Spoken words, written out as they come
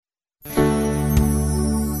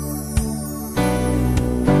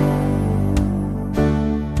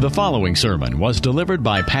The following sermon was delivered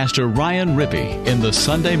by Pastor Ryan Rippey in the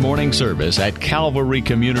Sunday morning service at Calvary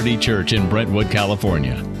Community Church in Brentwood,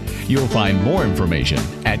 California. You'll find more information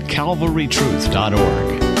at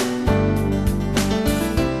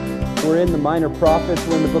calvarytruth.org. We're in the Minor Prophets.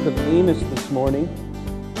 We're in the book of Amos this morning.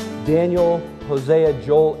 Daniel, Hosea,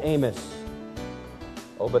 Joel, Amos.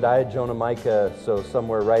 Obadiah, Jonah, Micah, so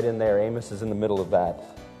somewhere right in there. Amos is in the middle of that.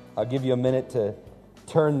 I'll give you a minute to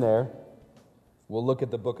turn there. We'll look at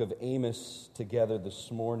the book of Amos together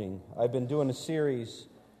this morning. I've been doing a series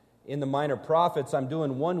in the Minor Prophets. I'm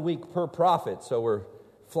doing 1 week per prophet, so we're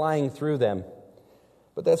flying through them.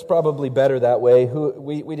 But that's probably better that way.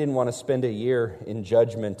 We didn't want to spend a year in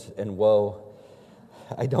judgment and woe,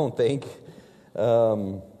 I don't think.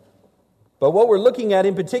 But what we're looking at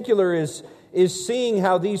in particular is seeing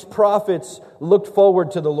how these prophets looked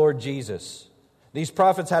forward to the Lord Jesus. These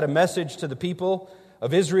prophets had a message to the people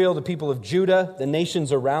of Israel, the people of Judah, the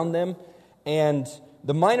nations around them. And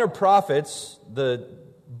the Minor Prophets, the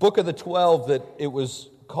book of the 12 that it was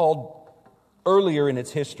called earlier in its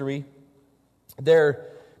history, they're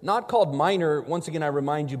not called minor, once again I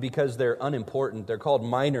remind you, because they're unimportant. They're called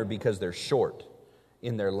minor because they're short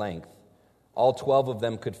in their length. All 12 of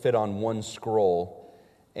them could fit on one scroll.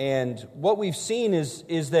 And what we've seen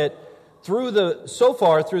is that so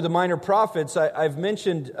far through the Minor Prophets, I've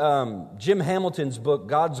mentioned Jim Hamilton's book,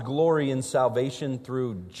 God's Glory in Salvation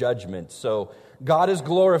Through Judgment. So God is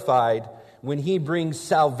glorified when He brings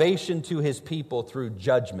salvation to His people through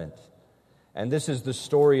judgment. And this is the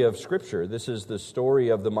story of Scripture. This is the story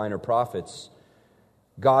of the Minor Prophets.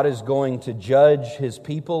 God is going to judge His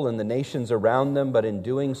people and the nations around them, but in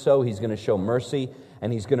doing so, He's going to show mercy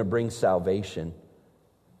and He's going to bring salvation.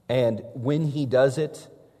 And when He does it,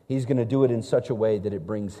 He's going to do it in such a way that it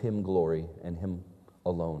brings Him glory and Him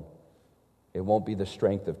alone. It won't be the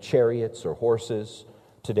strength of chariots or horses.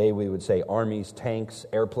 Today we would say armies, tanks,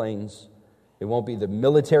 airplanes. It won't be the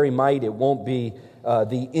military might. It won't be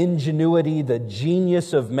the ingenuity, the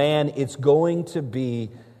genius of man. It's going to be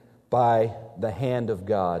by the hand of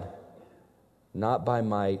God. Not by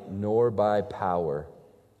might nor by power,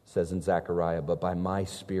 says in Zechariah, but by my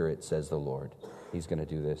Spirit, says the Lord. He's going to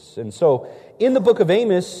do this. And so, in the book of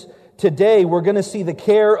Amos, today we're going to see the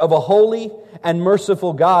care of a holy and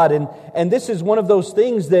merciful God. And this is one of those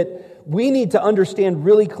things that we need to understand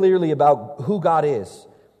really clearly about who God is.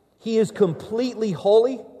 He is completely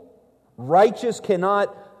holy, righteous,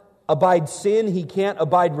 cannot abide sin. He can't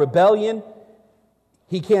abide rebellion.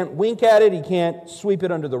 He can't wink at it. He can't sweep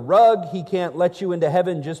it under the rug. He can't let you into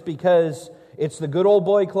heaven just because it's the good old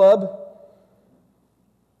boy club.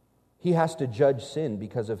 He has to judge sin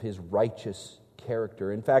because of His righteous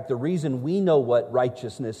character. In fact, the reason we know what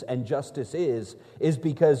righteousness and justice is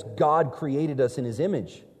because God created us in His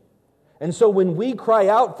image. And so when we cry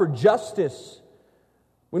out for justice,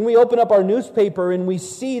 when we open up our newspaper and we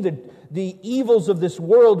see the evils of this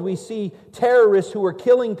world, we see terrorists who are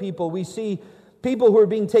killing people, we see people who are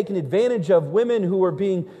being taken advantage of, women who are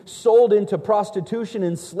being sold into prostitution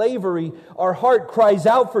and slavery, our heart cries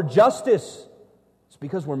out for justice.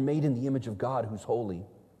 Because we're made in the image of God who's holy.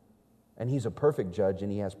 And He's a perfect judge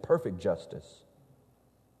and He has perfect justice.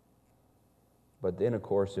 But then, of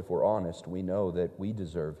course, if we're honest, we know that we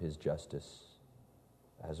deserve His justice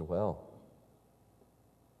as well.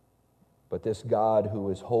 But this God who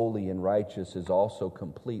is holy and righteous is also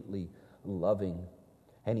completely loving.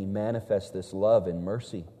 And He manifests this love in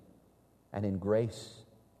mercy and in grace.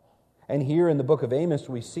 And here in the book of Amos,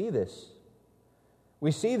 we see this.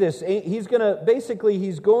 We see this. He's going to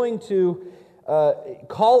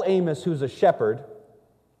call Amos, who's a shepherd.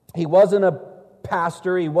 He wasn't a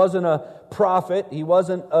pastor. He wasn't a prophet. He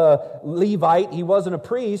wasn't a Levite. He wasn't a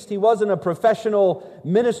priest. He wasn't a professional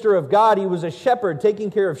minister of God. He was a shepherd taking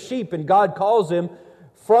care of sheep. And God calls him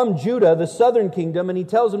from Judah, the southern kingdom, and He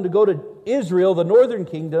tells him to go to Israel, the northern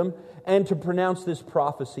kingdom, and to pronounce this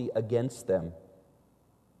prophecy against them.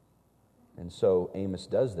 And so Amos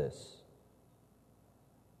does this.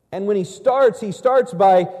 And when he starts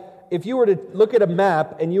by, if you were to look at a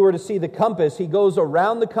map and you were to see the compass, he goes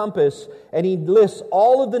around the compass and he lists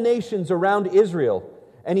all of the nations around Israel.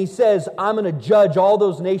 And he says, I'm going to judge all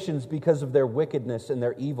those nations because of their wickedness and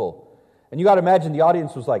their evil. And you got to imagine the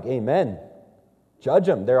audience was like, amen. Judge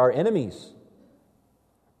them. They're our enemies.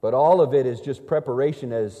 But all of it is just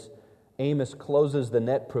preparation as Amos closes the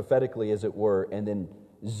net prophetically, as it were, and then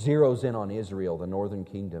zeroes in on Israel, the northern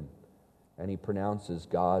kingdom. And he pronounces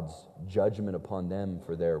God's judgment upon them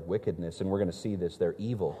for their wickedness. And we're going to see this, their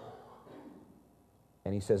evil.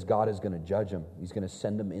 And he says God is going to judge them. He's going to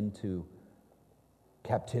send them into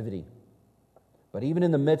captivity. But even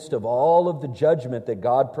in the midst of all of the judgment that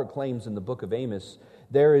God proclaims in the book of Amos,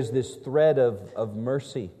 there is this thread of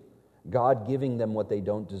mercy, God giving them what they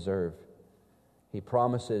don't deserve. He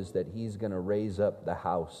promises that He's going to raise up the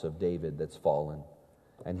house of David that's fallen,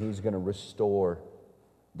 and He's going to restore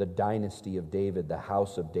the dynasty of David, the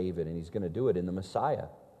house of David, and He's going to do it in the Messiah.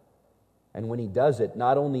 And when He does it,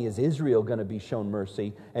 not only is Israel going to be shown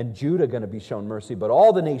mercy and Judah going to be shown mercy, but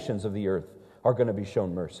all the nations of the earth are going to be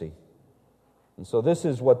shown mercy. And so this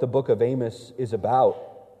is what the book of Amos is about: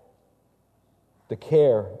 the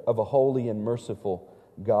care of a holy and merciful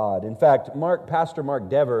God. In fact, Pastor Mark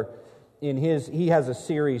Dever, he has a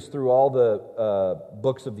series through all the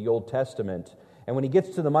books of the Old Testament. And when he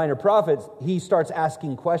gets to the minor prophets, he starts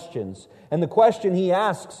asking questions. And the question he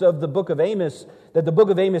asks of the book of Amos, that the book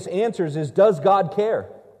of Amos answers, is, does God care?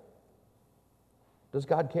 Does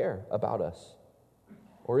God care about us?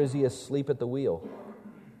 Or is He asleep at the wheel?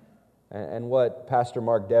 And what Pastor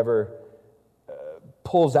Mark Dever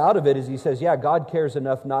pulls out of it is he says, yeah, God cares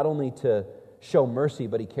enough not only to show mercy,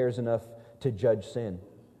 but He cares enough to judge sin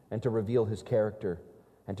and to reveal His character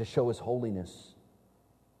and to show His holiness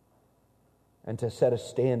and to set a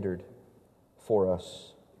standard for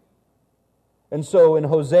us. And so in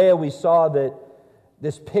Hosea we saw that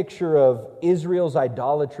this picture of Israel's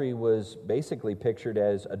idolatry was basically pictured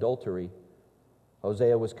as adultery.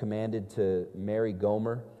 Hosea was commanded to marry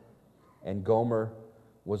Gomer, and Gomer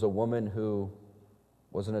was a woman who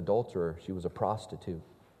was an adulterer. She was a prostitute.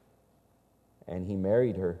 And he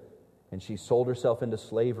married her, and she sold herself into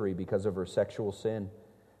slavery because of her sexual sin.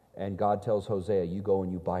 And God tells Hosea, you go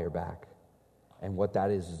and you buy her back. And what that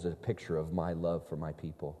is a picture of my love for my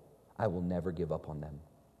people. I will never give up on them.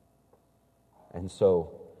 And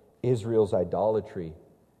so Israel's idolatry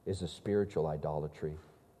is a spiritual idolatry.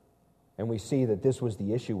 And we see that this was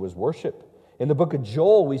the issue, was worship. In the book of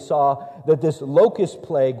Joel, we saw that this locust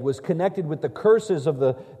plague was connected with the curses of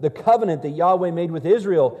the covenant that Yahweh made with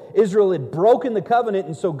Israel. Israel had broken the covenant,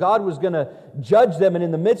 and so God was going to judge them. And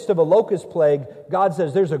in the midst of a locust plague, God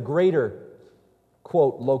says there's a greater,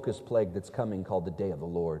 quote, locust plague that's coming called the day of the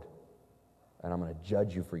Lord. And I'm going to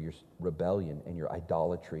judge you for your rebellion and your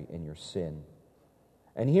idolatry and your sin.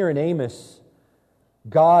 And here in Amos,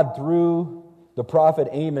 God, through the prophet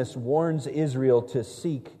Amos, warns Israel to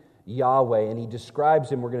seek Yahweh, and He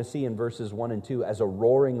describes Him, we're going to see in verses 1 and 2, as a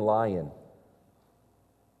roaring lion.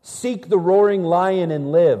 Seek the roaring lion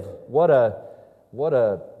and live. What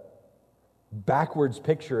a backwards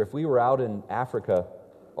picture. If we were out in Africa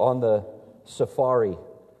on the safari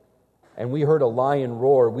and we heard a lion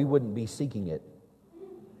roar, we wouldn't be seeking it.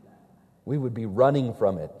 We would be running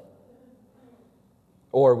from it.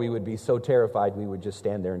 Or we would be so terrified we would just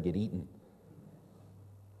stand there and get eaten.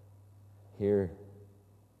 Here,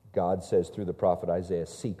 God says through the prophet Isaiah,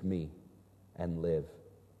 seek me and live.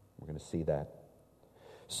 We're going to see that.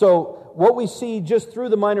 So what we see just through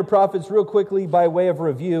the minor prophets, real quickly by way of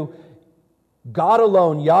review, God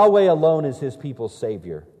alone, Yahweh alone, is His people's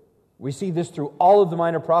Savior. We see this through all of the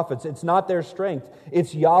minor prophets. It's not their strength.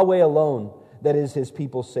 It's Yahweh alone that is His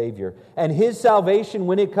people's Savior. And His salvation,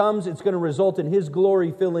 when it comes, it's going to result in His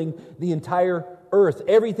glory filling the entire earth.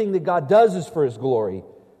 Everything that God does is for His glory.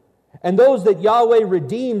 And those that Yahweh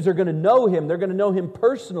redeems are going to know Him. They're going to know Him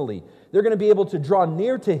personally. They're going to be able to draw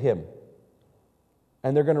near to Him.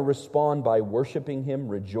 And they're going to respond by worshiping Him,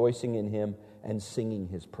 rejoicing in Him, and singing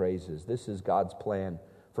His praises. This is God's plan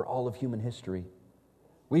for all of human history.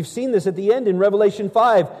 We've seen this at the end in Revelation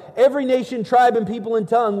 5. Every nation, tribe, and people and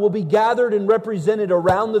tongue will be gathered and represented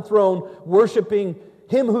around the throne, worshiping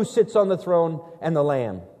Him who sits on the throne and the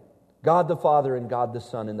Lamb. God the Father and God the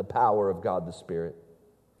Son in the power of God the Spirit.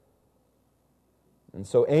 And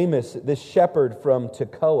so Amos, this shepherd from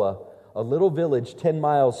Tekoa, a little village 10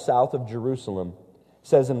 miles south of Jerusalem,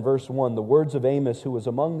 says in verse 1, the words of Amos, who was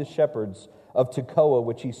among the shepherds of Tekoa,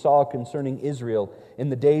 which he saw concerning Israel in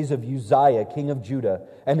the days of Uzziah, king of Judah,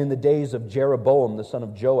 and in the days of Jeroboam, the son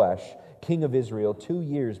of Joash, king of Israel, 2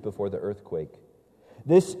 years before the earthquake.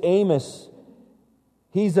 This Amos,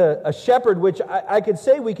 he's a shepherd, which I could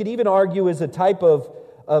say we could even argue is a type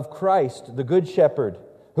of Christ, the good shepherd,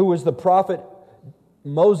 who was the prophet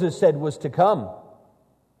Moses said was to come.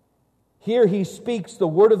 Here he speaks the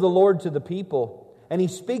word of the Lord to the people, and he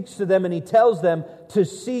speaks to them and he tells them to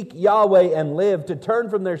seek Yahweh and live, to turn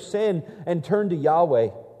from their sin and turn to Yahweh.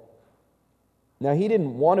 Now he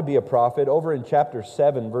didn't want to be a prophet. Over in chapter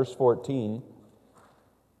 7, verse 14,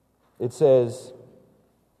 it says,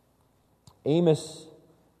 Amos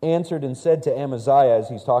answered and said to Amaziah, as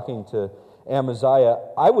he's talking to Amaziah,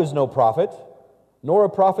 I was no prophet, nor a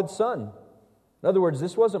prophet's son. In other words,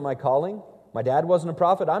 this wasn't my calling. My dad wasn't a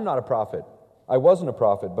prophet. I'm not a prophet. I wasn't a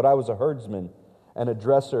prophet, but I was a herdsman and a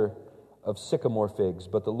dresser of sycamore figs.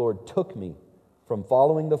 But the Lord took me from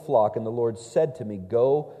following the flock, and the Lord said to me,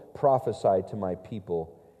 go prophesy to my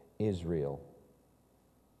people Israel.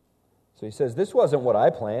 So he says, this wasn't what I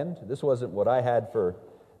planned. This wasn't what I had for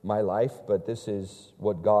my life, but this is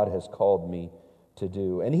what God has called me to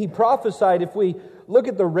do. And he prophesied, if we look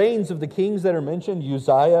at the reigns of the kings that are mentioned,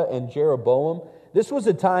 Uzziah and Jeroboam, this was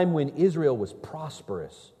a time when Israel was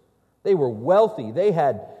prosperous. They were wealthy. They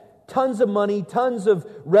had tons of money, tons of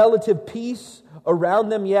relative peace around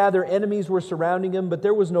them. Yeah, their enemies were surrounding them, but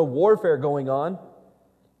there was no warfare going on.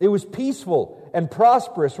 It was peaceful and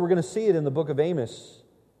prosperous. We're going to see it in the book of Amos.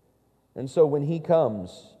 And so when he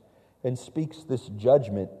comes and speaks this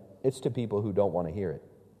judgment, it's to people who don't want to hear it.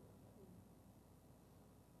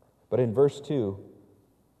 But in verse 2,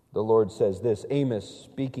 the Lord says this. Amos,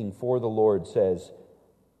 speaking for the Lord, says,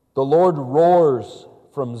 the Lord roars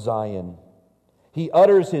from Zion. He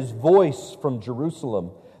utters his voice from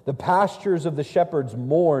Jerusalem. The pastures of the shepherds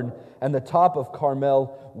mourn, and the top of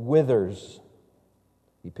Carmel withers.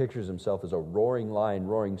 He pictures himself as a roaring lion,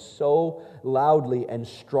 roaring so loudly and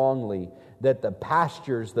strongly that the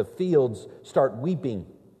pastures, the fields, start weeping,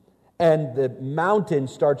 and the mountain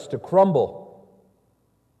starts to crumble.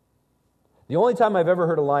 The only time I've ever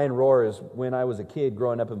heard a lion roar is when I was a kid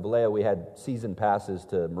growing up in Vallejo. We had season passes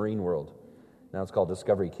to Marine World. Now it's called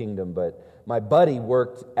Discovery Kingdom, but my buddy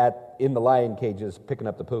worked in the lion cages picking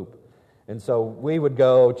up the poop. And so we would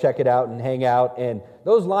go check it out and hang out, and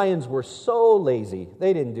those lions were so lazy.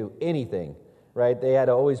 They didn't do anything, right? They had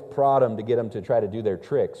to always prod them to get them to try to do their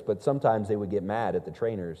tricks, but sometimes they would get mad at the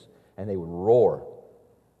trainers, and they would roar,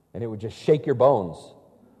 and it would just shake your bones.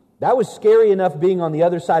 That was scary enough being on the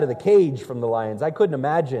other side of the cage from the lions. I couldn't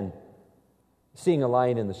imagine seeing a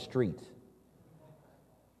lion in the street,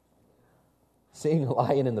 seeing a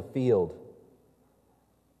lion in the field.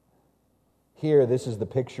 Here, this is the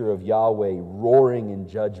picture of Yahweh roaring in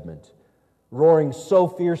judgment, roaring so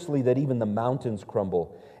fiercely that even the mountains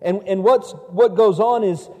crumble. And what goes on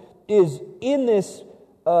is in this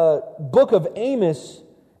book of Amos,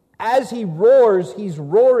 as he roars, he's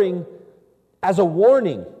roaring as a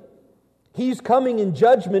warning. He's coming in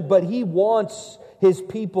judgment, but he wants his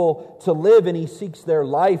people to live, and he seeks their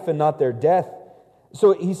life and not their death.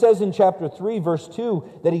 So he says in chapter 3, verse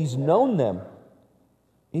 2, that he's known them.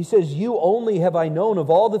 He says, you only have I known of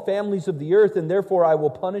all the families of the earth, and therefore I will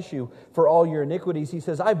punish you for all your iniquities. He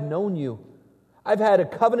says, I've known you. I've had a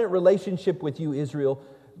covenant relationship with you, Israel,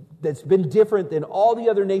 that's been different than all the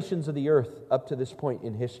other nations of the earth up to this point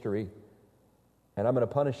in history. And I'm going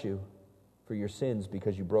to punish you for your sins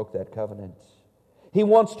because you broke that covenant. He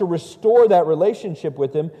wants to restore that relationship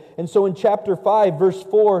with him. And so in chapter 5, verse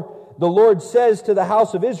 4, the Lord says to the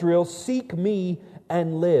house of Israel, seek me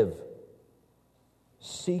and live.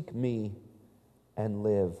 Seek me and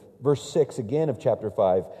live. Verse 6 again of chapter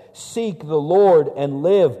 5. Seek the Lord and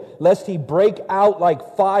live, lest he break out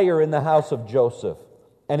like fire in the house of Joseph,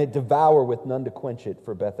 and it devour with none to quench it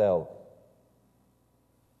for Bethel.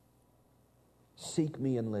 Seek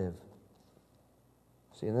me and live.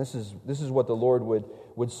 See, and this is what the Lord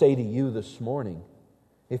would say to you this morning,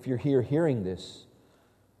 if you're here hearing this,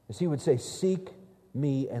 is he would say, seek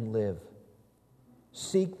me and live.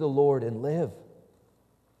 Seek the Lord and live.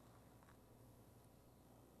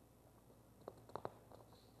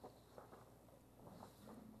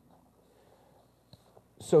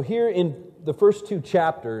 So here in the first two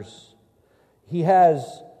chapters, he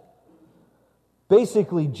has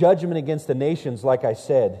basically judgment against the nations, like I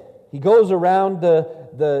said. He goes around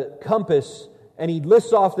the compass and he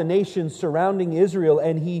lists off the nations surrounding Israel,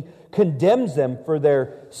 and he condemns them for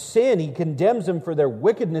their sin. He condemns them for their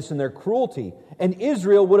wickedness and their cruelty. And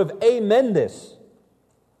Israel would have amen this.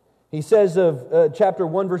 He says of chapter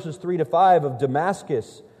 1, verses 3 to 5 of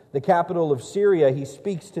Damascus, the capital of Syria, he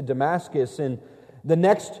speaks to Damascus. And the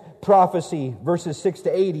next prophecy, verses 6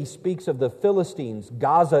 to 8, he speaks of the Philistines.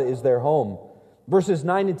 Gaza is their home. Verses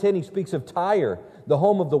 9 and 10, he speaks of Tyre, the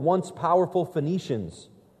home of the once powerful Phoenicians.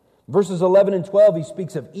 Verses 11 and 12, he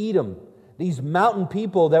speaks of Edom, these mountain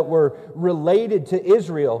people that were related to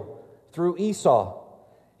Israel through Esau.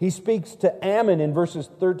 He speaks to Ammon in verses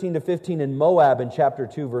 13 to 15 and Moab in chapter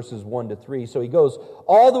 2, verses 1 to 3. So he goes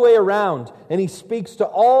all the way around and he speaks to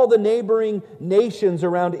all the neighboring nations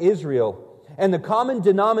around Israel. And the common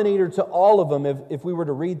denominator to all of them, if we were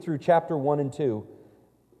to read through chapter 1 and 2,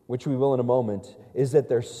 which we will in a moment, is that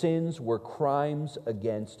their sins were crimes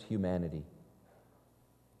against humanity.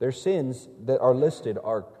 Their sins that are listed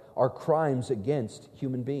are crimes against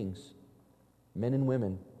human beings, men and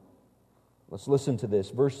women. Let's listen to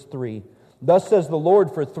this. Verse 3. Thus says the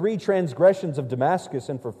Lord, for 3 transgressions of Damascus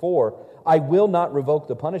and for 4, I will not revoke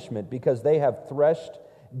the punishment, because they have threshed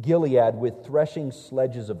Gilead with threshing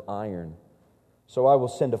sledges of iron. So I will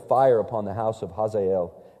send a fire upon the house of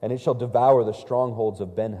Hazael, and it shall devour the strongholds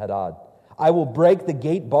of Ben-Hadad. I will break the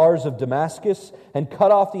gate bars of Damascus and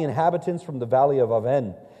cut off the inhabitants from the valley of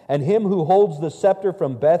Aven. And him who holds the scepter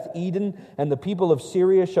from Beth Eden and the people of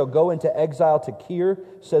Syria shall go into exile to Kir,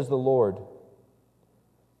 says the Lord.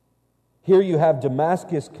 Here you have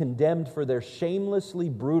Damascus condemned for their shamelessly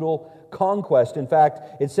brutal conquest. In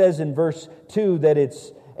fact, it says in verse 2 that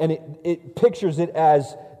it pictures it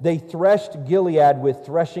as they threshed Gilead with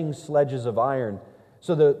threshing sledges of iron.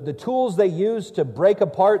 So the tools they used to break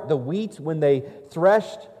apart the wheat when they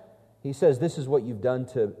threshed, he says, this is what you've done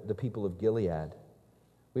to the people of Gilead.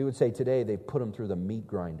 We would say today they've put them through the meat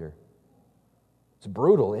grinder. It's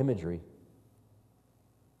brutal imagery.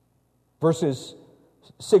 Verses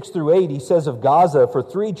 6 through 8, he says of Gaza, for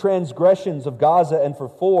 3 transgressions of Gaza and for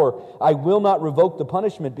 4, I will not revoke the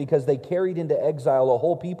punishment, because they carried into exile a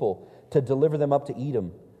whole people to deliver them up to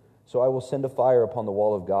Edom. So I will send a fire upon the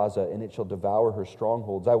wall of Gaza, and it shall devour her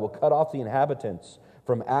strongholds. I will cut off the inhabitants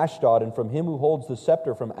from Ashdod, and from him who holds the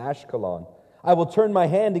scepter from Ashkelon. I will turn my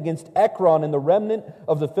hand against Ekron, and the remnant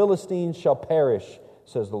of the Philistines shall perish,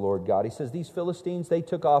 says the Lord God. He says these Philistines, they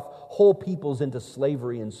took off whole peoples into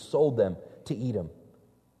slavery and sold them to Edom.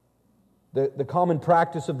 The common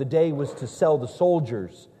practice of the day was to sell the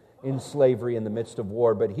soldiers in slavery in the midst of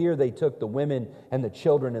war. But here they took the women and the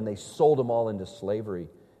children and they sold them all into slavery.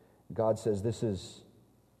 God says this is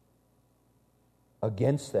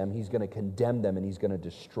against them. He's going to condemn them and He's going to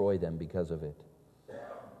destroy them because of it.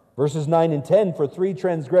 Verses 9 and 10, for 3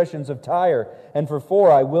 transgressions of Tyre, and for 4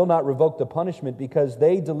 I will not revoke the punishment, because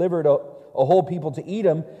they delivered a whole people to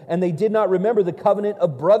Edom, and they did not remember the covenant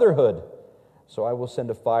of brotherhood. So I will send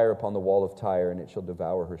a fire upon the wall of Tyre, and it shall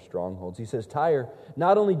devour her strongholds. He says, Tyre,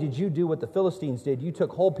 not only did you do what the Philistines did, you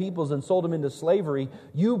took whole peoples and sold them into slavery,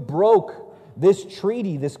 you broke this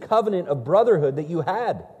treaty, this covenant of brotherhood that you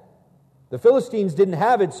had. The Philistines didn't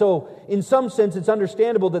have it, so in some sense it's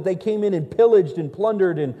understandable that they came in and pillaged and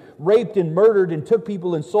plundered and raped and murdered and took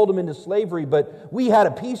people and sold them into slavery, but we had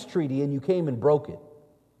a peace treaty and you came and broke it.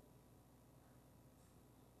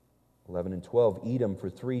 11 and 12, Edom, for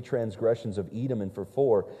 3 transgressions of Edom, and for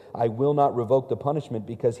 4, I will not revoke the punishment,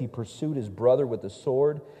 because he pursued his brother with the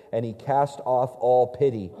sword, and he cast off all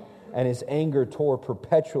pity, and his anger tore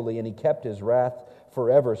perpetually, and he kept his wrath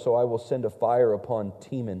forever. So I will send a fire upon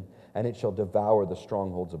Teman, and it shall devour the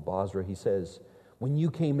strongholds of Bozrah. He says, when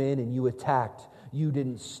you came in and you attacked, you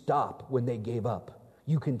didn't stop when they gave up.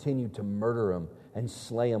 You continued to murder them and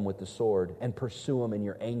slay them with the sword and pursue them, and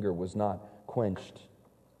your anger was not quenched.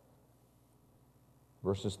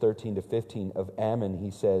 Verses 13 to 15 of Ammon, he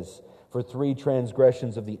says, for 3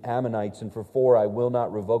 transgressions of the Ammonites, and for 4 I will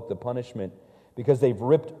not revoke the punishment, because they've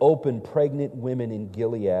ripped open pregnant women in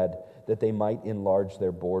Gilead, that they might enlarge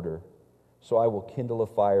their border. So I will kindle a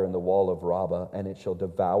fire in the wall of Rabbah, and it shall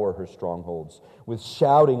devour her strongholds, with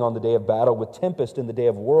shouting on the day of battle, with tempest in the day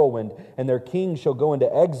of whirlwind, and their king shall go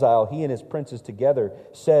into exile, he and his princes together,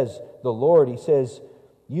 says the Lord. He says,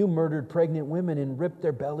 you murdered pregnant women and ripped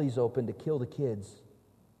their bellies open to kill the kids,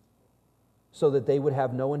 so that they would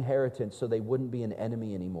have no inheritance, so they wouldn't be an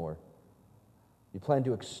enemy anymore. You plan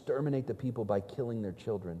to exterminate the people by killing their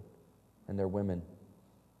children and their women.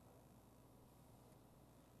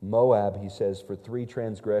 Moab, he says, for 3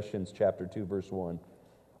 transgressions, chapter 2, verse 1,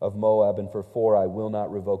 of Moab, and for 4 I will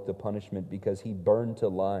not revoke the punishment, because he burned to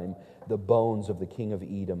lime the bones of the king of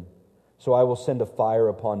Edom. So I will send a fire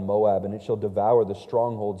upon Moab, and it shall devour the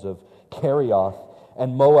strongholds of Kerioth,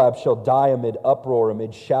 and Moab shall die amid uproar,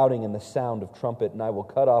 amid shouting and the sound of trumpet, and I will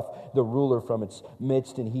cut off the ruler from its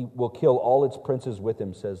midst, and he will kill all its princes with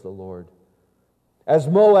him, says the Lord. As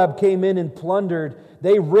Moab came in and plundered,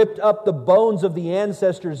 they ripped up the bones of the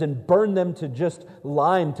ancestors and burned them to just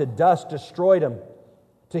lime, to dust, destroyed them,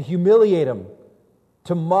 to humiliate them,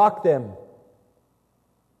 to mock them.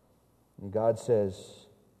 And God says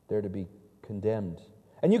they're to be condemned.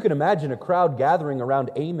 And you can imagine a crowd gathering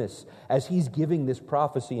around Amos as he's giving this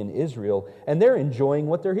prophecy in Israel, and they're enjoying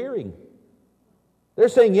what they're hearing. They're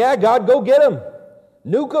saying, yeah, God, go get them.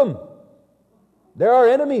 Nuke them. They're our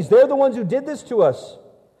enemies. They're the ones who did this to us.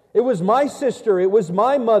 It was my sister. It was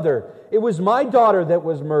my mother. It was my daughter that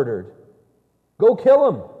was murdered. Go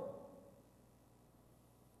kill them.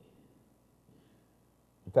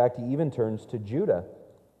 In fact, he even turns to Judah.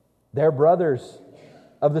 Their brothers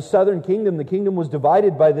of the southern kingdom. The kingdom was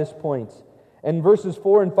divided by this point. And verses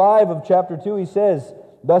 4 and 5 of chapter 2, he says,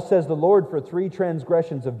 Thus says the Lord, for 3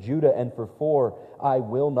 transgressions of Judah and for 4, I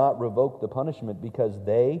will not revoke the punishment, because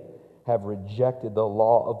they have rejected the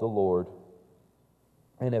law of the Lord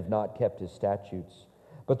and have not kept His statutes.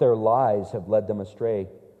 But their lies have led them astray,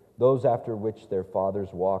 those after which their fathers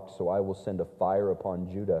walked. So I will send a fire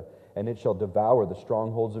upon Judah, and it shall devour the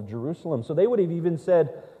strongholds of Jerusalem. So they would have even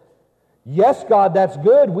said, yes, God, that's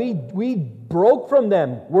good. We broke from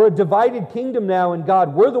them. We're a divided kingdom now, and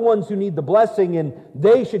God, we're the ones who need the blessing, and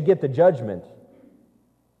they should get the judgment.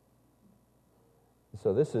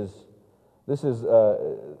 So this is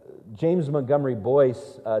James Montgomery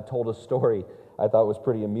Boyce told a story I thought was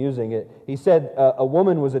pretty amusing. He said a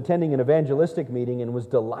woman was attending an evangelistic meeting and was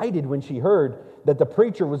delighted when she heard that the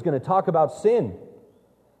preacher was going to talk about sin.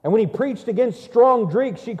 And when he preached against strong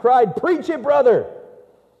drink, she cried, "Preach it, brother!"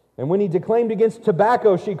 And when he declaimed against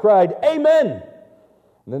tobacco, she cried, "Amen!"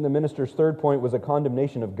 And then the minister's third point was a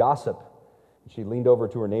condemnation of gossip. She leaned over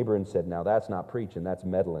to her neighbor and said, "Now that's not preaching, that's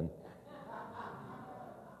meddling."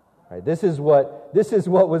 Right, this is what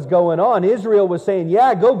was going on. Israel was saying,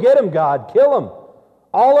 yeah, go get them, God. Kill them.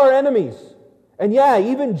 All our enemies. And yeah,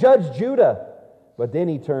 even judge Judah. But then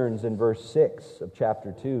he turns in verse 6 of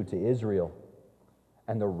chapter 2 to Israel.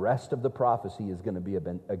 And the rest of the prophecy is going to be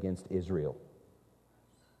against Israel.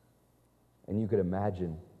 And you could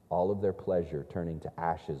imagine all of their pleasure turning to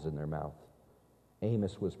ashes in their mouth.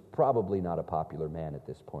 Amos was probably not a popular man at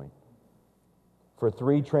this point. For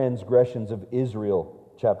 3 transgressions of Israel,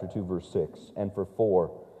 chapter 2, verse 6, and for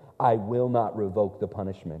 4, I will not revoke the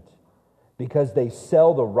punishment, because they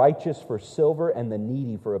sell the righteous for silver and the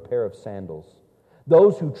needy for a pair of sandals.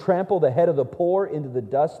 Those who trample the head of the poor into the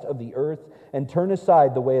dust of the earth and turn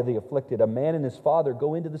aside the way of the afflicted. A man and his father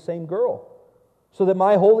go into the same girl, so that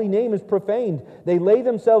my holy name is profaned. They lay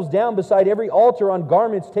themselves down beside every altar on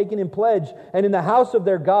garments taken in pledge, and in the house of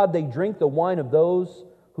their God they drink the wine of those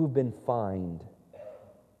who've been fined.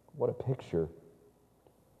 What a picture.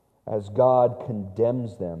 As God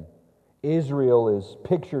condemns them, Israel is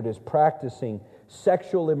pictured as practicing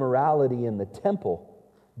sexual immorality in the temple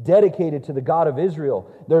dedicated to the God of Israel.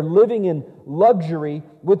 They're living in luxury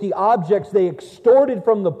with the objects they extorted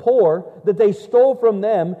from the poor, that they stole from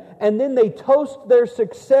them, and then they toast their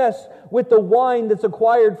success with the wine that's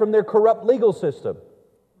acquired from their corrupt legal system.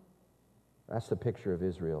 That's the picture of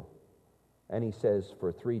Israel. And he says,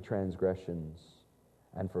 for 3 transgressions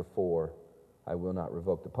and for 4, I will not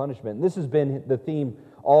revoke the punishment. And this has been the theme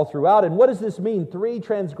all throughout. And what does this mean? 3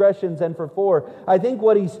 transgressions and for 4. I think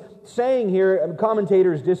what he's saying here, and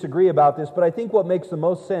commentators disagree about this, but I think what makes the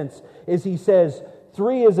most sense is he says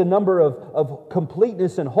 3 is a number of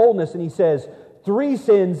completeness and wholeness, and he says 3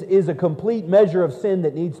 sins is a complete measure of sin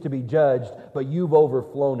that needs to be judged, but you've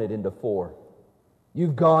overflown it into 4.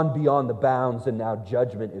 You've gone beyond the bounds, and now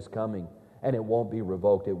judgment is coming, and it won't be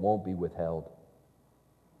revoked, it won't be withheld.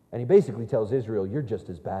 And he basically tells Israel, you're just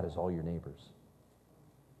as bad as all your neighbors.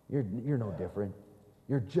 You're no different.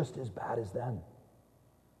 You're just as bad as them.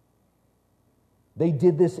 They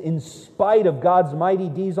did this in spite of God's mighty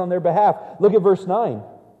deeds on their behalf. Look at verse 9.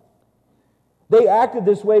 They acted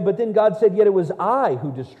this way, but then God said, yet it was I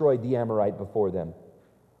who destroyed the Amorite before them,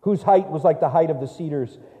 whose height was like the height of the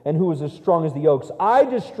cedars, and who was as strong as the oaks. I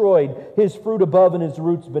destroyed his fruit above and his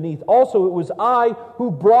roots beneath. Also it was I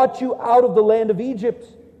who brought you out of the land of Egypt,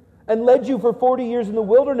 and led you for 40 years in the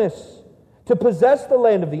wilderness to possess the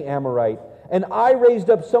land of the Amorite. And I raised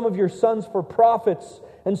up some of your sons for prophets,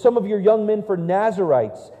 and some of your young men for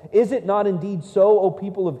Nazarites. Is it not indeed so, O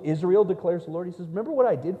people of Israel, declares the Lord? He says, remember what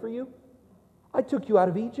I did for you? I took you out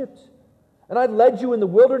of Egypt, and I led you in the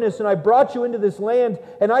wilderness, and I brought you into this land,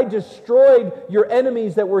 and I destroyed your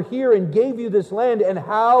enemies that were here and gave you this land. And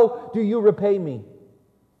how do you repay me?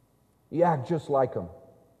 You act just like them.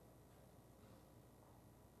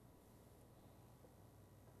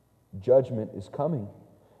 Judgment is coming.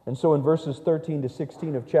 And so in verses 13 to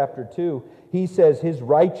 16 of chapter 2, he says his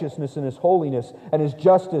righteousness and his holiness and his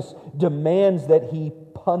justice demands that he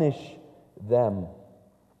punish them.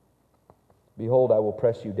 Behold, I will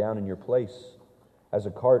press you down in your place, as a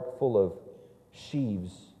cart full of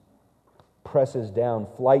sheaves presses down.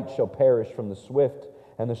 Flight shall perish from the swift,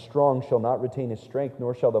 and the strong shall not retain his strength,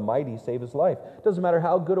 nor shall the mighty save his life. It doesn't matter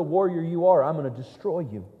how good a warrior you are, I'm going to destroy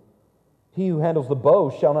you. He who handles the bow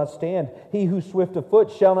shall not stand. He who's swift of foot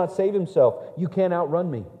shall not save himself. You can't outrun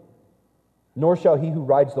me. Nor shall he who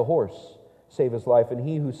rides the horse save his life. And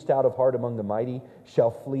he who's stout of heart among the mighty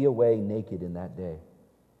shall flee away naked in that day,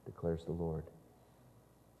 declares the Lord.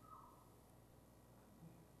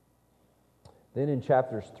 Then in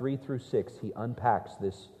chapters 3 through 6, he unpacks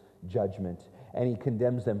this judgment. And he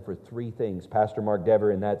condemns them for three things. Pastor Mark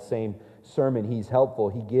Dever, in that same sermon, he's helpful.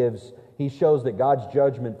 He shows that God's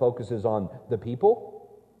judgment focuses on the people,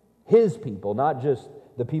 his people, not just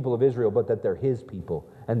the people of Israel, but that they're his people,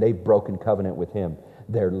 and they've broken covenant with him.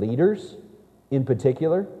 Their leaders, in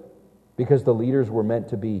particular, because the leaders were meant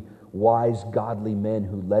to be wise, godly men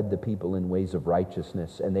who led the people in ways of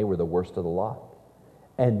righteousness, and they were the worst of the lot.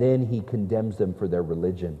 And then he condemns them for their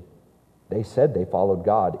religion. They said they followed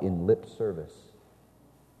God in lip service,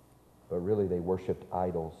 but really they worshipped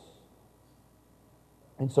idols.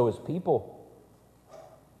 And so his people,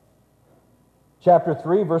 chapter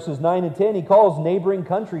 3, verses 9 and 10, he calls neighboring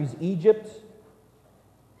countries, Egypt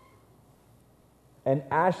and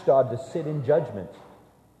Ashdod, to sit in judgment.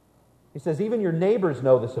 He says, even your neighbors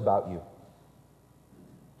know this about you.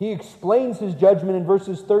 He explains his judgment in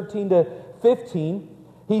verses 13 to 15.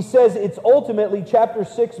 He says it's ultimately, chapter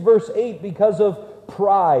 6, verse 8, because of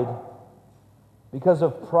pride. Because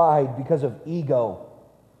of pride, because of ego.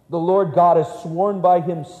 The Lord God has sworn by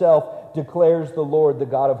himself, declares the Lord, the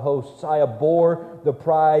God of hosts, I abhor the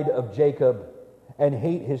pride of Jacob and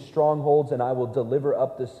hate his strongholds, and I will deliver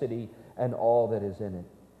up the city and all that is in it.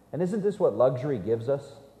 And isn't this what luxury gives us?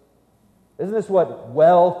 Isn't this what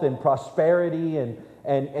wealth and prosperity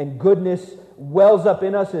and goodness wells up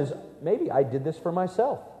in us? Is maybe I did this for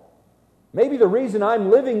myself. Maybe the reason I'm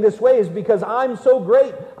living this way is because I'm so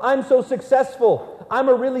great, I'm so successful, I'm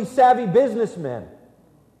a really savvy businessman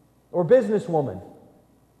or businesswoman.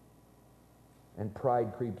 And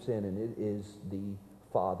pride creeps in, and it is the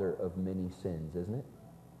father of many sins, isn't it?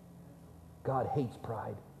 God hates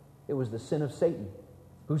pride. It was the sin of Satan,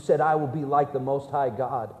 who said, I will be like the Most High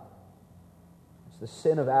God. It's the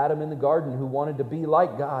sin of Adam in the garden, who wanted to be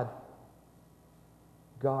like God.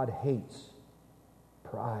 God hates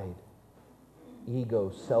pride,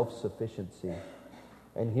 ego, self-sufficiency.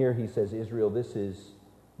 And here he says, Israel, this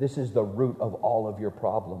is the root of all of your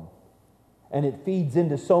problem. And it feeds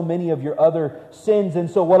into so many of your other sins.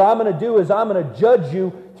 And so what I'm going to do is I'm going to judge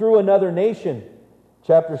you through another nation.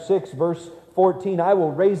 Chapter 6, verse 14, I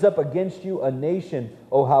will raise up against you a nation,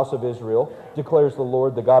 O house of Israel, declares the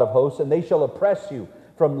Lord, the God of hosts, and they shall oppress you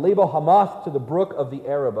from Lebo Hamath to the brook of the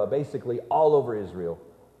Arabah, basically all over Israel.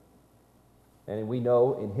 And we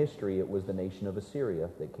know in history it was the nation of Assyria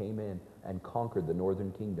that came in and conquered the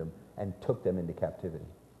northern kingdom and took them into captivity.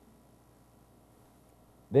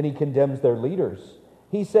 Then he condemns their leaders.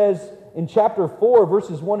 He says in chapter 4,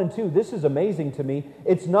 verses 1 and 2, this is amazing to me,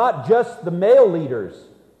 it's not just the male leaders.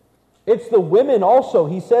 It's the women also.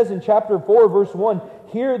 He says in chapter 4, verse 1,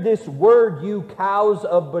 hear this word, you cows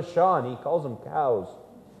of Bashan. He calls them cows.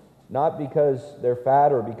 Not because they're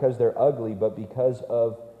fat or because they're ugly, but because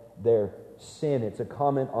of their sin. It's a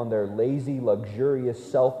comment on their lazy,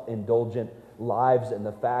 luxurious, self-indulgent lives and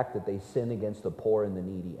the fact that they sin against the poor and the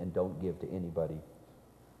needy and don't give to anybody.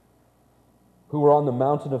 Who are on the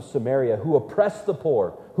mountain of Samaria, who oppress the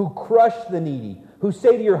poor, who crush the needy, who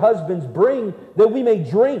say to your husbands, bring that we may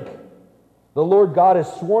drink. The Lord God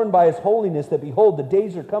has sworn by his holiness that, behold, the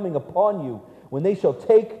days are coming upon you when they shall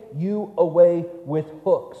take you away with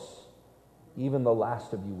hooks, even the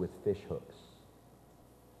last of you with fish hooks.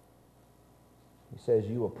 He says,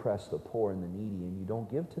 you oppress the poor and the needy and you don't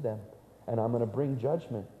give to them, and I'm going to bring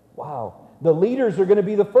judgment. Wow. The leaders are going to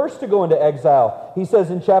be the first to go into exile. He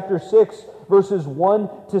says in chapter 6, verses 1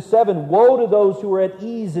 to 7, woe to those who are at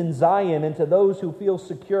ease in Zion and to those who feel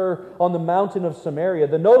secure on the mountain of Samaria,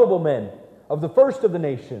 the notable men of the first of the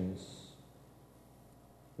nations.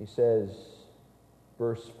 He says,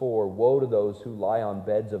 verse 4, woe to those who lie on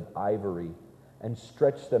beds of ivory and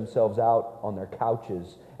stretch themselves out on their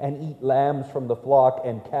couches and eat lambs from the flock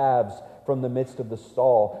and calves from the midst of the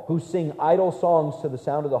stall, who sing idle songs to the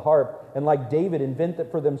sound of the harp, and like David invent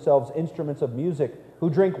for themselves instruments of music, who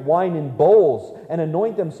drink wine in bowls and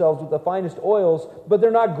anoint themselves with the finest oils, but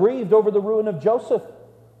they're not grieved over the ruin of Joseph.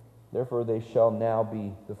 Therefore they shall now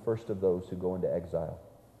be the first of those who go into exile.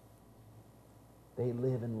 They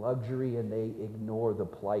live in luxury and they ignore the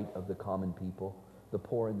plight of the common people, the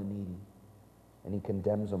poor and the needy. And he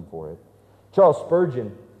condemns them for it. Charles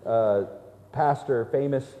Spurgeon, pastor,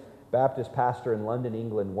 famous Baptist pastor in London,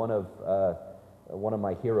 England, one of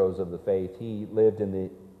my heroes of the faith. He lived in the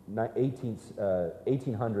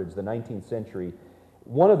 1800s, the 19th century.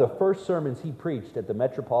 One of the first sermons he preached at the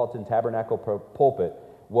Metropolitan Tabernacle pulpit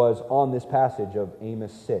was on this passage of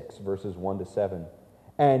Amos 6, verses 1 to 7.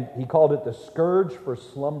 And he called it the scourge for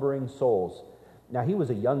slumbering souls. Now, he was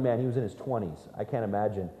a young man. He was in his 20s. I can't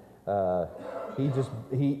imagine.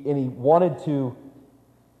 He wanted to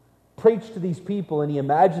preach to these people, and he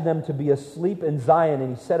imagined them to be asleep in Zion,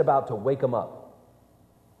 and he set about to wake them up.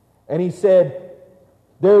 And he said,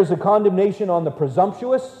 there's a condemnation on the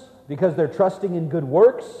presumptuous because they're trusting in good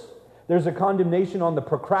works. There's a condemnation on the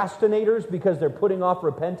procrastinators because they're putting off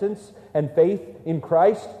repentance and faith in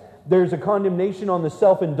Christ. There's a condemnation on the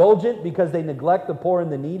self-indulgent because they neglect the poor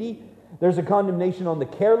and the needy. There's a condemnation on the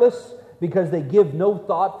careless because they give no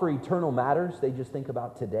thought for eternal matters. They just think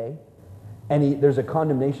about today. And there's a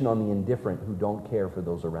condemnation on the indifferent who don't care for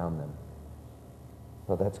those around them.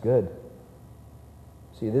 Well, that's good.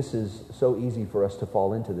 See, this is so easy for us to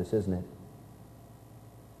fall into this, isn't it?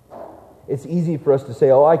 It's easy for us to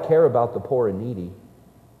say, oh, I care about the poor and needy,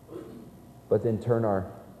 but then turn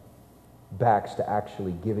our backs to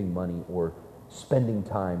actually giving money or spending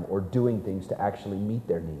time or doing things to actually meet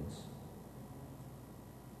their needs.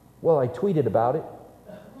 Well, I tweeted about it,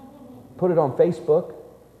 put it on Facebook.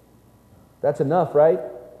 That's enough, right?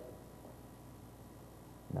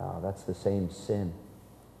 No, that's the same sin.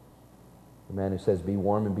 The man who says, be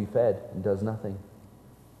warm and be fed, and does nothing.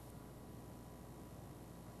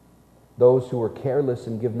 Those who are careless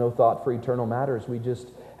and give no thought for eternal matters. We just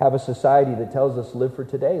have a society that tells us, live for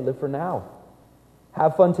today, live for now.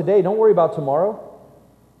 Have fun today. Don't worry about tomorrow.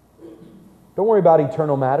 Don't worry about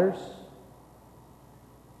eternal matters.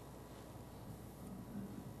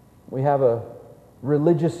 We have a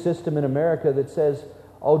religious system in America that says,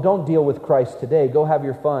 oh, don't deal with Christ today. Go have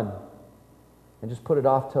your fun. And just put it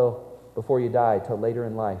off till before you die, till later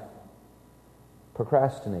in life.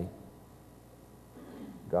 Procrastinate.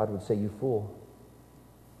 God would say, you fool.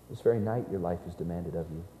 This very night your life is demanded of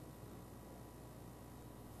you.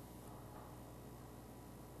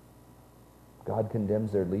 God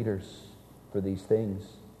condemns their leaders for these things.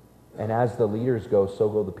 And as the leaders go, so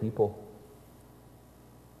go the people.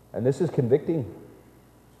 And this is convicting.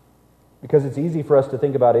 Because it's easy for us to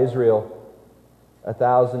think about Israel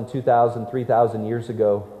 1,000, 2,000, 3,000 years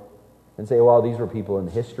ago and say, well, these were people in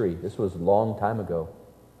history. This was a long time ago.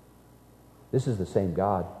 This is the same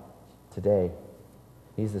God today.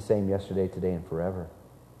 He's the same yesterday, today, and forever.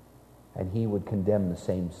 And He would condemn the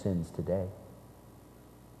same sins today.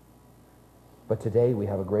 But today we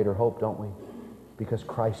have a greater hope, don't we? Because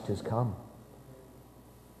Christ has come.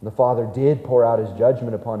 The Father did pour out His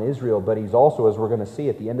judgment upon Israel, but He's also, as we're going to see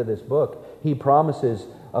at the end of this book, He promises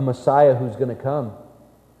a Messiah who's going to come,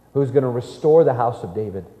 who's going to restore the house of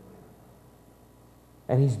David.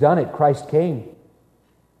 And He's done it. Christ came.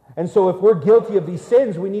 And so if we're guilty of these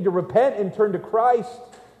sins, we need to repent and turn to Christ.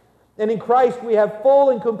 And in Christ we have full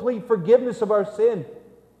and complete forgiveness of our sin.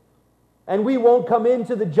 And we won't come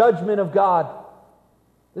into the judgment of God.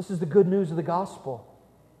 This is the good news of the gospel.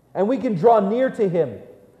 And we can draw near to Him.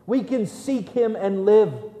 We can seek Him and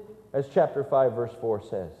live, as chapter 5, verse 4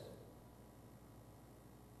 says.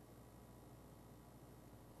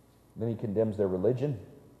 Then He condemns their religion.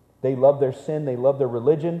 They love their sin, they love their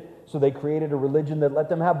religion, so they created a religion that let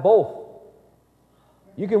them have both.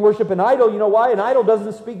 You can worship an idol. You know why? An idol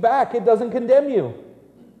doesn't speak back. It doesn't condemn you.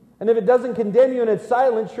 And if it doesn't condemn you and it's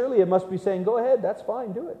silent, surely it must be saying, go ahead, that's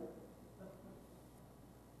fine, do it.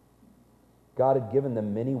 God had given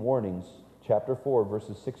them many warnings. Chapter 4,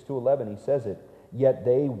 verses 6 to 11, He says it. Yet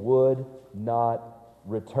they would not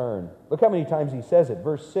return. Look how many times He says it.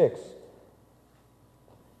 Verse 6.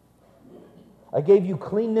 I gave you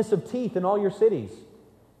cleanness of teeth in all your cities.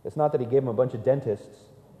 It's not that He gave them a bunch of dentists.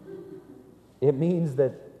 It means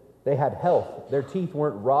that they had health. Their teeth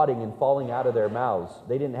weren't rotting and falling out of their mouths.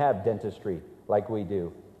 They didn't have dentistry like we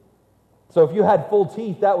do. So if you had full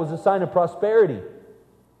teeth, that was a sign of prosperity.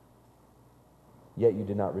 Yet you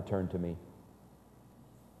did not return to me.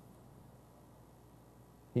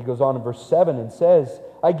 He goes on in verse 7 and says,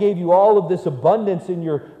 I gave you all of this abundance in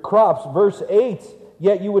your crops. Verse 8,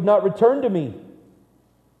 yet you would not return to me.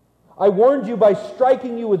 I warned you by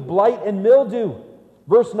striking you with blight and mildew.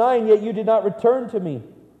 Verse 9, yet you did not return to me.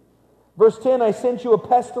 Verse 10, I sent you a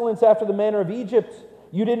pestilence after the manner of Egypt.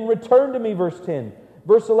 You didn't return to me, verse 10.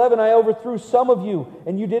 Verse 11, I overthrew some of you,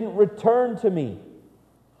 and you didn't return to me.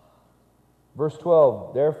 Verse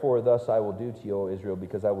 12, therefore thus I will do to you, O Israel,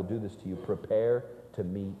 because I will do this to you. Prepare to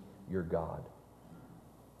meet your God.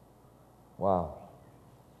 Wow.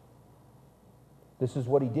 This is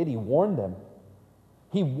what He did. He warned them.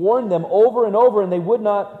 He warned them over and over, and they would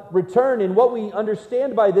not return. And what we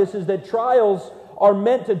understand by this is that trials are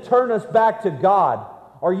meant to turn us back to God.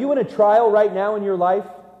 Are you in a trial right now in your life?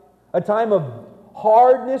 A time of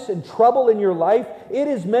hardness and trouble in your life? It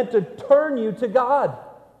is meant to turn you to God.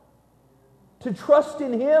 To trust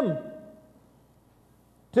in Him.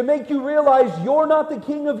 To make you realize you're not the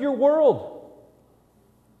king of your world.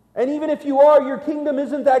 And even if you are, your kingdom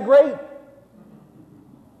isn't that great.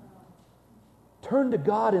 Turn to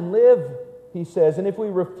God and live. he says. And if we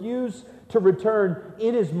refuse to return,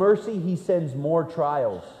 in His mercy, He sends more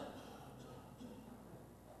trials.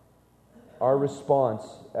 Our response,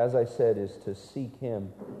 as I said, is to seek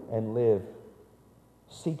Him and live.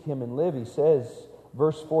 Seek Him and live. He says,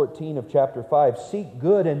 verse 14 of chapter 5, seek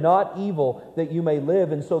good and not evil, that you may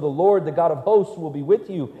live. And so the Lord, the God of hosts, will be with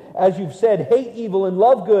you. As you've said, hate evil and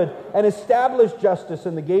love good, and establish justice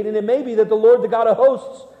in the gate. And it may be that the Lord, the God of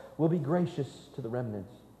hosts, will be gracious to the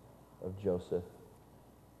remnants of Joseph.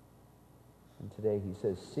 And today He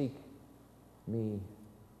says, seek me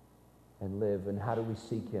and live. And how do we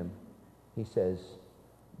seek Him? He says,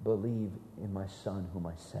 believe in my Son whom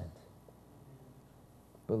I sent.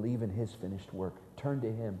 Believe in His finished work. Turn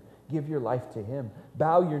to Him. Give your life to Him.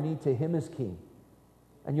 Bow your knee to Him as King.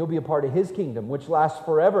 And you'll be a part of His kingdom, which lasts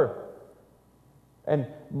forever. And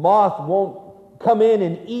moth won't come in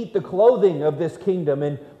and eat the clothing of this kingdom,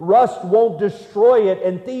 and rust won't destroy it,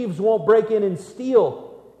 and thieves won't break in and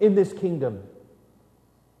steal in this kingdom,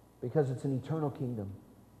 because it's an eternal kingdom,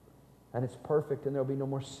 and it's perfect, and there'll be no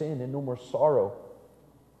more sin and no more sorrow.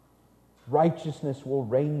 Righteousness will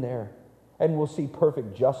reign there, and we'll see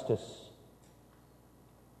perfect justice.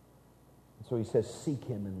 And so He says, seek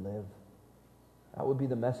Him and live. That would be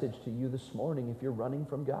the message to you this morning if you're running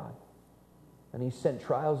from God and He sent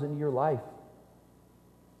trials into your life.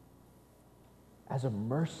 As a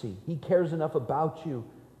mercy, He cares enough about you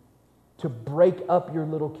to break up your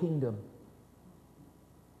little kingdom.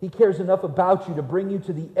 He cares enough about you to bring you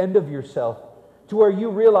to the end of yourself, to where you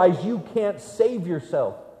realize you can't save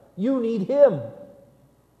yourself. You need Him.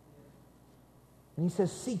 And He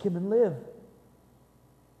says, seek Him and live.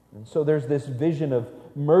 And so there's this vision of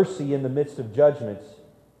mercy in the midst of judgments.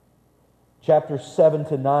 Chapters 7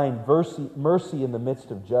 to 9, mercy in the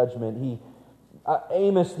midst of judgment.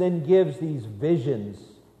 Amos then gives these visions.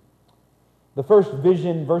 The first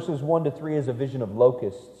vision, verses 1 to 3, is a vision of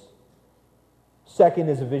locusts. Second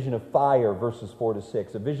is a vision of fire, verses 4 to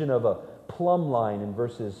 6. A vision of a plumb line in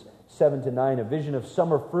verses 7 to 9. A vision of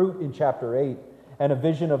summer fruit in chapter 8. And a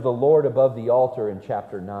vision of the Lord above the altar in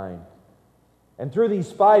chapter 9. And through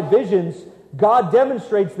these 5 visions, God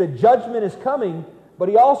demonstrates that judgment is coming, but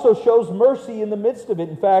He also shows mercy in the midst of it.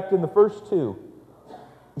 In fact, in the first 2,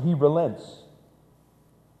 He relents.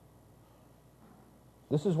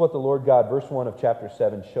 This is what the Lord God, verse 1 of chapter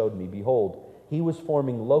 7, showed me. Behold, He was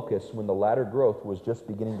forming locusts when the latter growth was just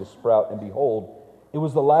beginning to sprout. And behold, it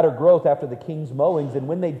was the latter growth after the king's mowings. And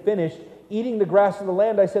when they'd finished eating the grass of the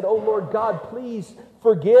land, I said, O Lord God, please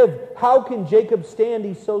forgive. How can Jacob stand?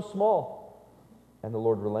 He's so small. And the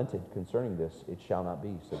Lord relented concerning this. It shall not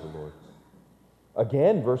be, said the Lord.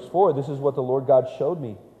 Again, verse 4, this is what the Lord God showed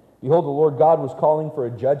me. Behold, the Lord God was calling for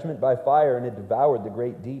a judgment by fire, and it devoured the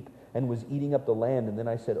great deep, and was eating up the land. And then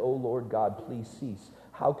I said, O Lord God, please cease.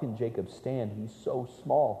 How can Jacob stand? He's so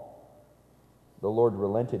small. The Lord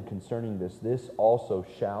relented concerning this. This also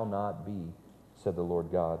shall not be, said the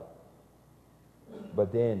Lord God.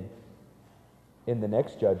 But then, in the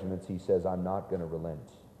next judgments, He says, I'm not going to relent.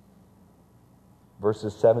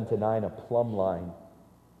 Verses 7 to 9, a plumb line.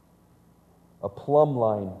 A plumb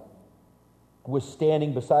line was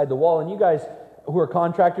standing beside the wall. And you guys who are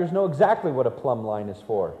contractors know exactly what a plumb line is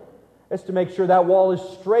for. It's to make sure that wall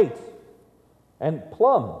is straight and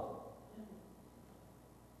plumb.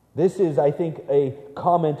 This is, I think, a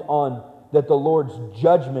comment on that the Lord's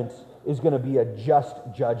judgment is going to be a just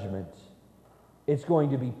judgment. It's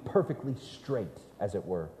going to be perfectly straight, as it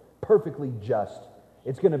were. Perfectly just.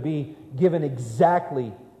 It's going to be given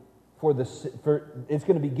exactly it's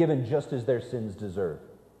going to be given just as their sins deserve.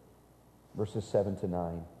 Verses 7 to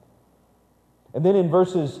 9. And then in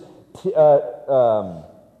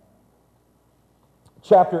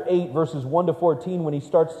chapter 8, verses 1 to 14, when he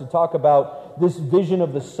starts to talk about this vision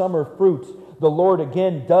of the summer fruit, the Lord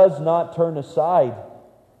again does not turn aside.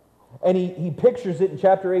 And he pictures it in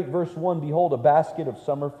chapter 8, verse 1, behold, a basket of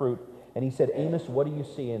summer fruit. And He said, Amos, what do you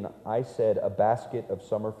see? And I said, a basket of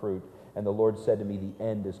summer fruit. And the Lord said to me, the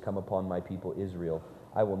end has come upon my people Israel.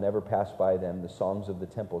 I will never pass by them. The songs of the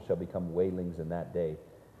temple shall become wailings in that day,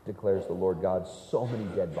 declares the Lord God. So many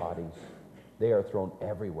dead bodies. They are thrown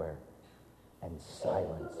everywhere. And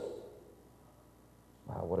silence.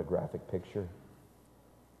 Wow, what a graphic picture.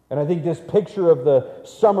 And I think this picture of the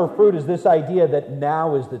summer fruit is this idea that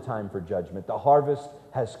now is the time for judgment. The harvest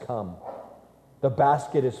has come. The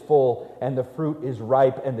basket is full, and the fruit is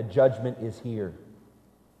ripe, and the judgment is here.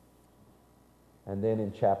 And then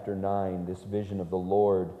in chapter 9, this vision of the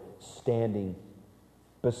Lord standing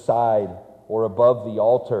beside or above the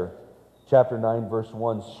altar. Chapter 9, verse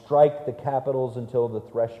 1, strike the capitals until the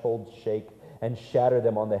thresholds shake, and shatter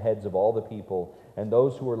them on the heads of all the people. and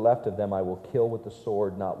those who are left of them I will kill with the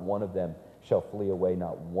sword. Not one of them shall flee away,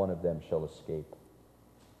 not one of them shall escape.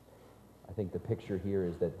 I think the picture here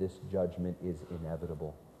is that this judgment is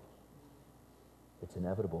inevitable. It's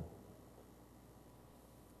inevitable.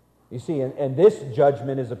 You see, and this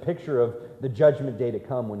judgment is a picture of the judgment day to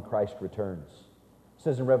come when Christ returns. It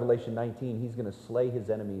says in Revelation 19, he's going to slay his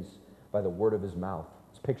enemies by the word of his mouth.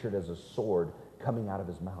 It's pictured as a sword coming out of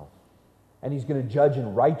his mouth. And he's going to judge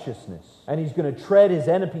in righteousness. And he's going to tread his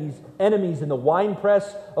enemies in the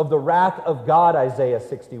winepress of the wrath of God, Isaiah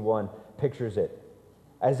 61 pictures it.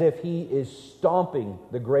 As if he is stomping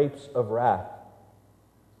the grapes of wrath.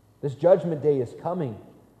 This judgment day is coming.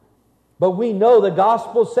 But we know the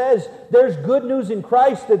gospel says there's good news in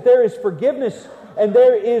Christ, that there is forgiveness and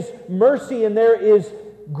there is mercy and there is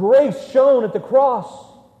grace shown at the cross.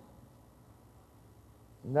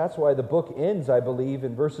 And that's why the book ends, I believe,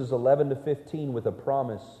 in verses 11 to 15 with a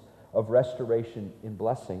promise of restoration in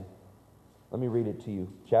blessing. Let me read it to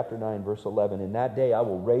you. Chapter 9, verse 11. In that day I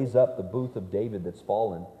will raise up the booth of David that's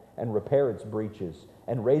fallen, and repair its breaches,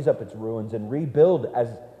 and raise up its ruins, and rebuild as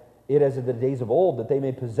in the days of old, that they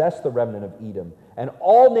may possess the remnant of Edom. And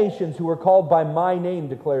all nations who are called by my name,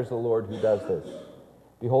 declares the Lord who does this.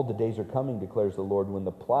 Behold, the days are coming, declares the Lord, when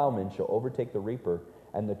the plowman shall overtake the reaper,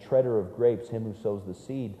 and the treader of grapes, him who sows the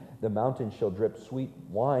seed. The mountains shall drip sweet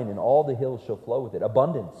wine, and all the hills shall flow with it.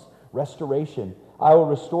 Abundance, restoration. I will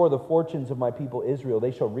restore the fortunes of my people Israel.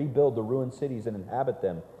 They shall rebuild the ruined cities and inhabit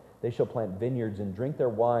them. They shall plant vineyards and drink their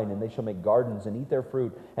wine, and they shall make gardens and eat their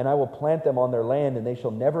fruit. And I will plant them on their land, and they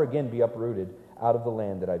shall never again be uprooted out of the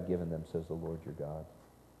land that I've given them, says the Lord your God.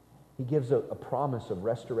 He gives a promise of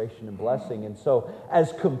restoration and blessing. And so,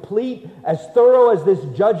 as complete, as thorough as this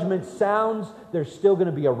judgment sounds, there's still going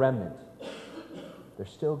to be a remnant.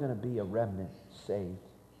 There's still going to be a remnant saved.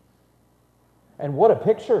 And what a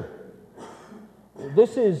picture.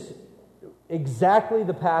 This is exactly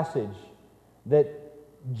the passage that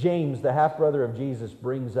James, the half-brother of Jesus,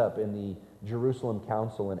 brings up in the Jerusalem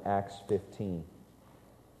Council in Acts 15.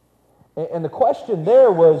 And the question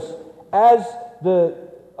there was, as the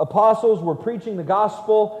apostles were preaching the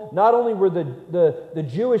gospel, not only were the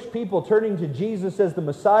Jewish people turning to Jesus as the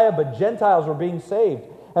Messiah, but Gentiles were being saved.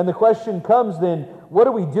 And the question comes then, what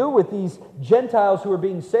do we do with these Gentiles who are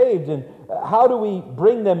being saved? And how do we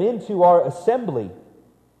bring them into our assembly?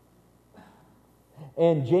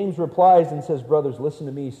 And James replies and says, brothers, listen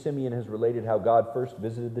to me. Simeon has related how God first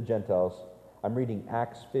visited the Gentiles. I'm reading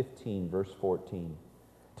Acts 15, verse 14.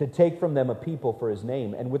 To take from them a people for his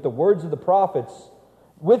name. And with the words of the prophets,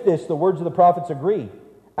 with this, the words of the prophets agree.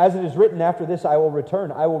 As it is written, after this I will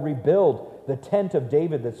return. I will rebuild the tent of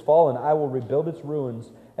David that's fallen. I will rebuild its ruins,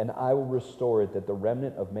 and I will restore it, that the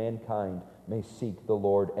remnant of mankind may seek the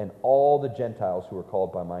Lord, and all the Gentiles who are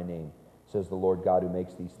called by my name, says the Lord God who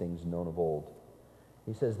makes these things known of old.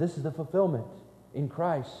 He says this is the fulfillment in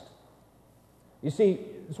Christ. You see,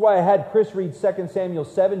 that's why I had Chris read 2 Samuel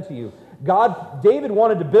 7 to you. David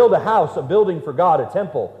wanted to build a house, a building for God, a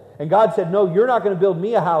temple. And God said, no, you're not going to build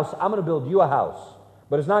me a house, I'm going to build you a house.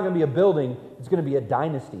 But it's not going to be a building, it's going to be a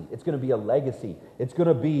dynasty. It's going to be a legacy. It's going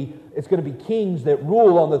to be kings that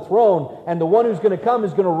rule on the throne, and the one who's going to come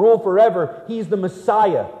is going to rule forever. He's the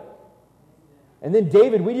Messiah. And then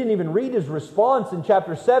David, we didn't even read his response in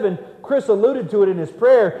chapter 7. Chris alluded to it in his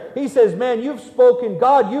prayer. He says, man, you've spoken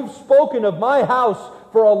of my house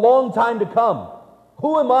for a long time to come.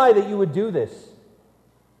 Who am I that you would do this?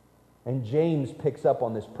 And James picks up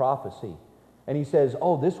on this prophecy. And he says,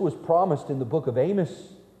 this was promised in the book of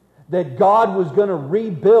Amos, that God was going to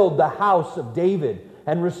rebuild the house of David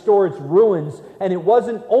and restore its ruins. And it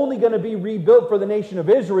wasn't only going to be rebuilt for the nation of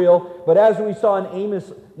Israel, but as we saw in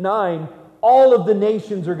Amos 9, all of the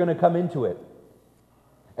nations are going to come into it.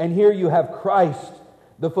 And here you have Christ,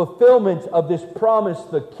 the fulfillment of this promise,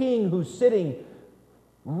 the king who's sitting,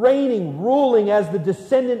 reigning, ruling as the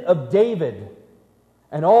descendant of David.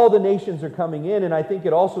 And all the nations are coming in. And I think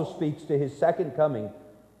it also speaks to his second coming,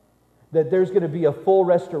 that there's going to be a full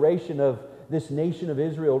restoration of this nation of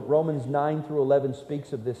Israel. Romans 9 through 11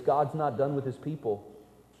 speaks of this. God's not done with his people.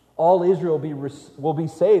 All Israel will be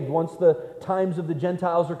saved once the times of the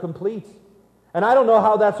Gentiles are complete. And I don't know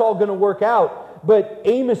how that's all going to work out, but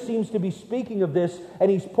Amos seems to be speaking of this, and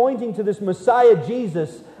he's pointing to this Messiah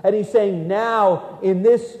Jesus, and he's saying now in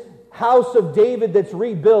this house of David that's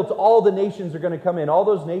rebuilt, all the nations are going to come in. All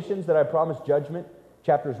those nations that I promised judgment,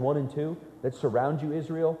 chapters 1 and 2, that surround you,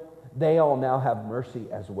 Israel, they all now have mercy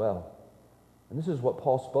as well. And this is what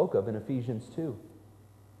Paul spoke of in Ephesians 2.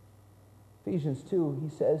 Ephesians 2,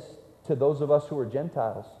 he says to those of us who are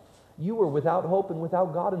Gentiles, you were without hope and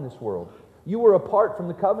without God in this world. You were apart from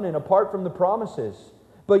the covenant, apart from the promises.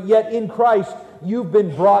 But yet in Christ, you've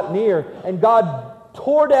been brought near. And God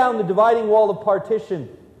tore down the dividing wall of partition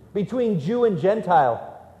between Jew and Gentile.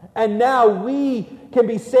 And now we can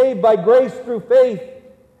be saved by grace through faith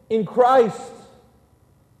in Christ.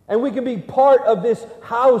 And we can be part of this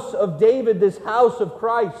house of David, this house of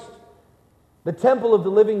Christ. The temple of the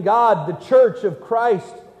living God, the church of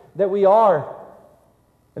Christ that we are.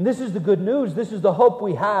 And this is the good news. This is the hope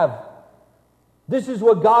we have. This is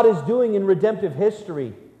what God is doing in redemptive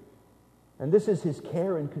history. And this is His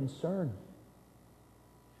care and concern.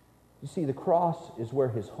 You see, the cross is where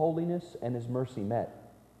His holiness and His mercy met.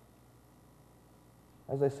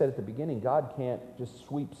 As I said at the beginning, God can't just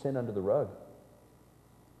sweep sin under the rug.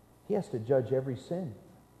 He has to judge every sin.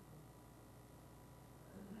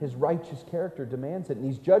 His righteous character demands it, and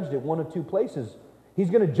He's judged it one of two places. He's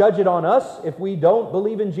going to judge it on us. If we don't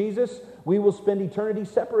believe in Jesus, we will spend eternity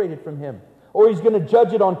separated from Him. Or He's going to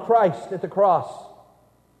judge it on Christ at the cross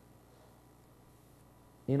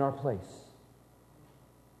in our place.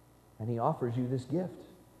 And He offers you this gift.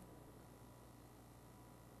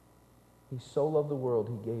 He so loved the world,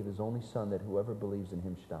 He gave His only Son, that whoever believes in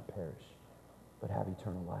Him should not perish, but have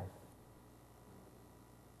eternal life.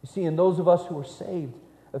 You see, in those of us who are saved,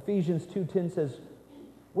 Ephesians 2:10 says,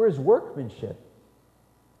 we're His workmanship.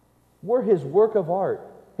 We're His work of art,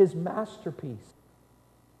 His masterpiece.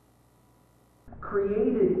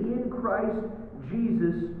 Created in Christ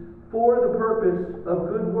Jesus for the purpose of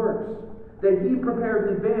good works, that He prepared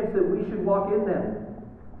in advance that we should walk in them.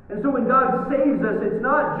 And so when God saves us, it's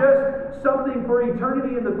not just something for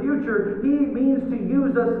eternity in the future. He means to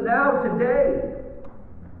use us now, today.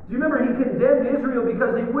 Do you remember He condemned Israel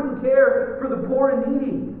because they wouldn't care for the poor and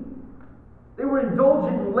needy? They were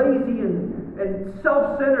indulgent and lazy and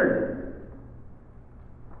self-centered.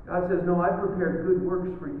 God says, no, I've prepared good works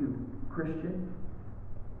for you, Christian.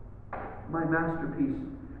 My masterpiece.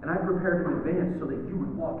 And I prepared in advance so that you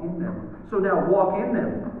would walk in them. So now walk in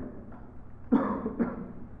them.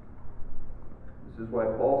 This is why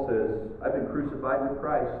Paul says, I've been crucified with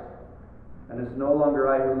Christ. And it's no longer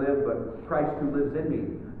I who live, but Christ who lives in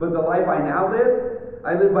me. But the life I now live,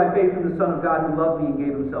 I live by faith in the Son of God who loved me and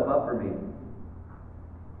gave Himself up for me.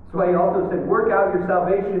 That's why He also said, work out your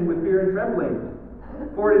salvation with fear and trembling.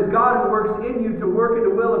 For it is God who works in you to work and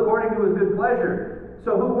to will according to His good pleasure.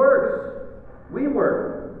 So who works? We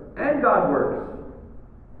work. And God works.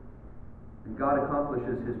 And God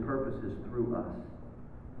accomplishes His purposes through us.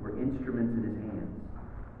 We're instruments in His hands.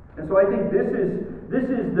 And so I think this is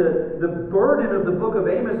the burden of the book of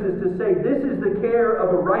Amos, is to say this is the care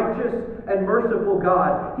of a righteous and merciful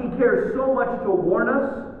God. He cares so much to warn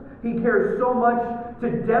us. He cares so much to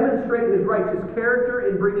demonstrate His righteous character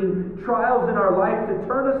in bringing trials in our life to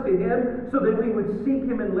turn us to Him so that we would seek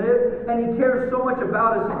Him and live. And He cares so much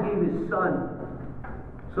about us, He gave His Son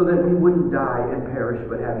so that we wouldn't die and perish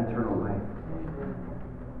but have eternal life.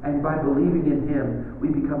 And by believing in Him, we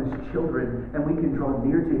become His children, and we can draw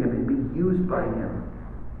near to Him and be used by Him.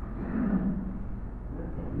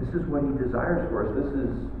 This is what He desires for us. This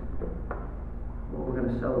is what we're going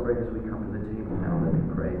to celebrate as we come to the table now. Let me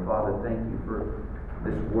pray. Father, thank You for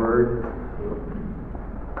this word.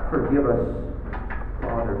 Forgive us,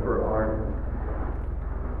 Father, for our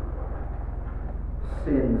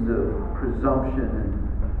sins of presumption and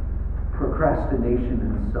procrastination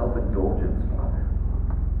and self-indulgence, Father.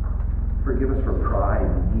 Forgive us for pride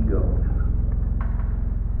and ego.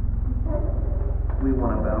 We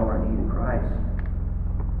want to bow our knee to Christ.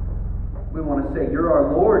 We want to say, You're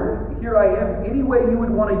our Lord. Here I am. Any way You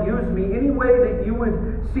would want to use me, any way that You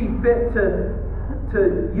would see fit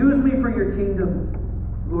to use me for Your kingdom,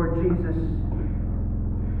 Lord Jesus,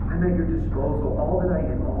 I'm at Your disposal. All that I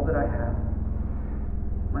am, all that I have.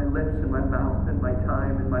 My lips and my mouth and my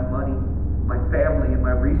time and my money, my family and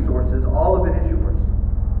my resources, all of it is Yours.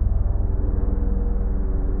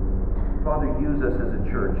 Father, use us as a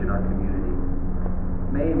church in our community.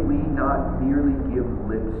 May we not merely give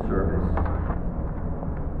lip service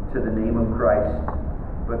to the name of Christ,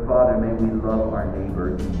 but Father, may we love our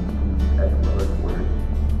neighbor as well as word.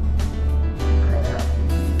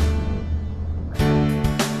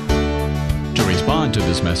 To respond to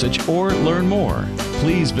this message or learn more,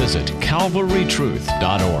 please visit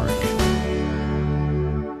calvarytruth.org.